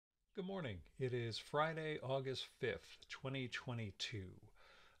Good morning. It is Friday, August 5th, 2022.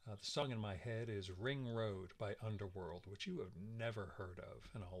 The song in my head is Ring Road by Underworld, which you have never heard of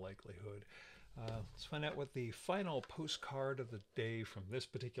in all likelihood. Let's find out what the final postcard of the day from this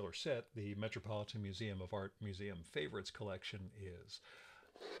particular set, the Metropolitan Museum of Art Museum Favorites Collection, is.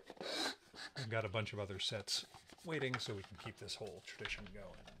 I've got a bunch of other sets waiting so we can keep this whole tradition going.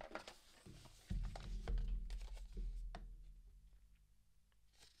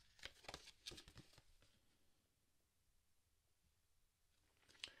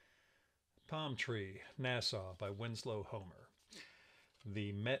 Palm Tree, Nassau by Winslow Homer.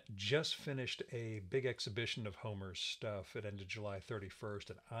 The Met just finished a big exhibition of Homer's stuff. It ended July 31st,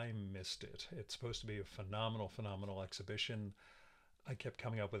 and I missed it. It's supposed to be a phenomenal, phenomenal exhibition. I kept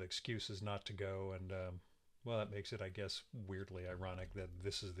coming up with excuses not to go, and well, that makes it, I guess, weirdly ironic that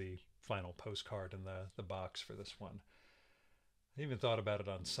this is the final postcard in the box for this one. I even thought about it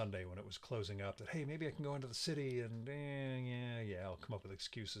on Sunday when it was closing up that, hey, maybe I can go into the city and, yeah, I'll come up with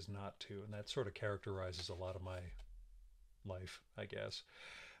excuses not to. And that sort of characterizes a lot of my life, I guess.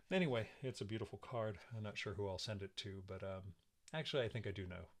 Anyway, it's a beautiful card. I'm not sure who I'll send it to, but actually, I think I do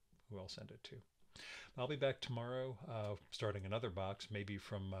know who I'll send it to. I'll be back tomorrow starting another box, maybe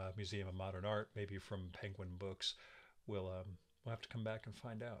from Museum of Modern Art, maybe from Penguin Books. We'll have to come back and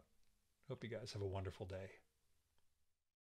find out. Hope you guys have a wonderful day.